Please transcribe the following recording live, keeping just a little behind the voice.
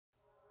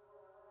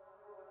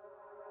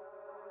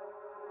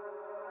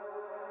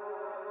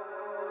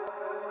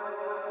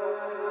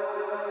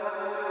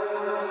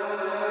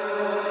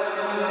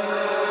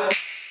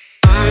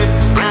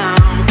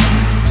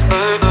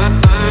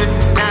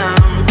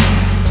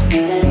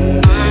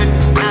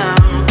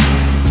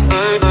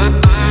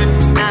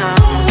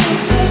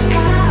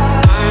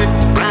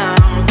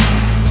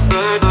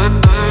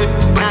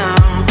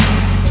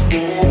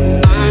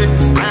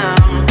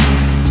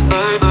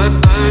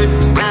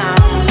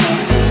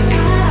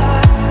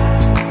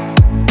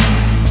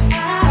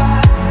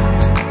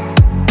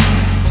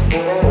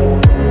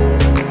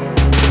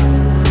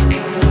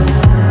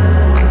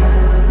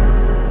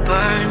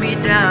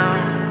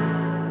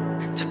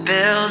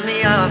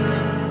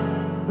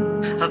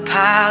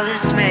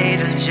palace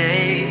made of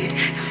jade,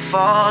 to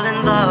fall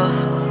in love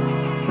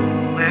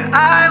where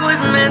I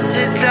was meant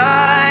to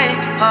die.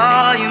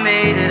 Oh, you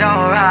made it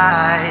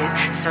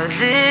alright. So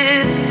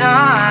this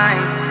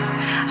time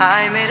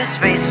I made a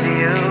space for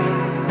you.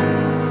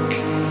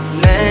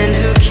 Men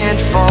who can't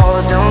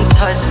fall don't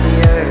touch the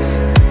earth.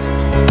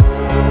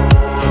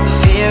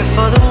 Fear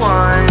for the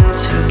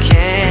ones who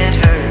can't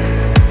hurt.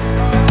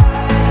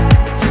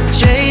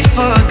 Jade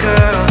for a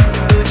girl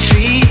who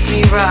treats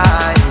me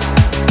right,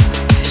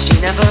 'cause she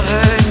never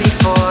hurt me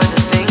for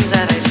the things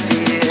that I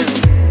feel.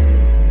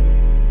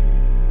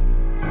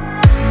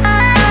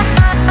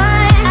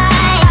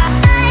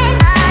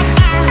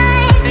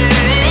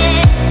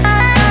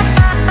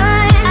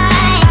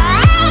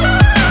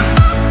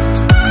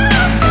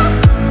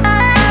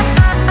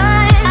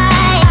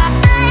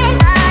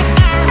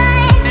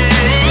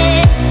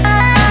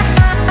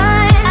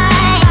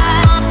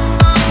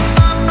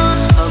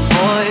 A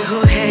boy who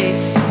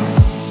hates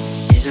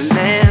is a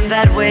man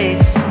that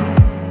waits,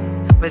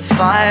 with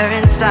fire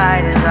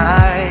inside his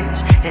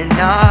eyes and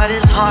not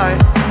his heart.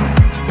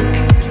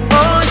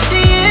 Oh,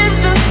 she is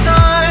the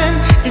sun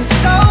in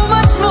so much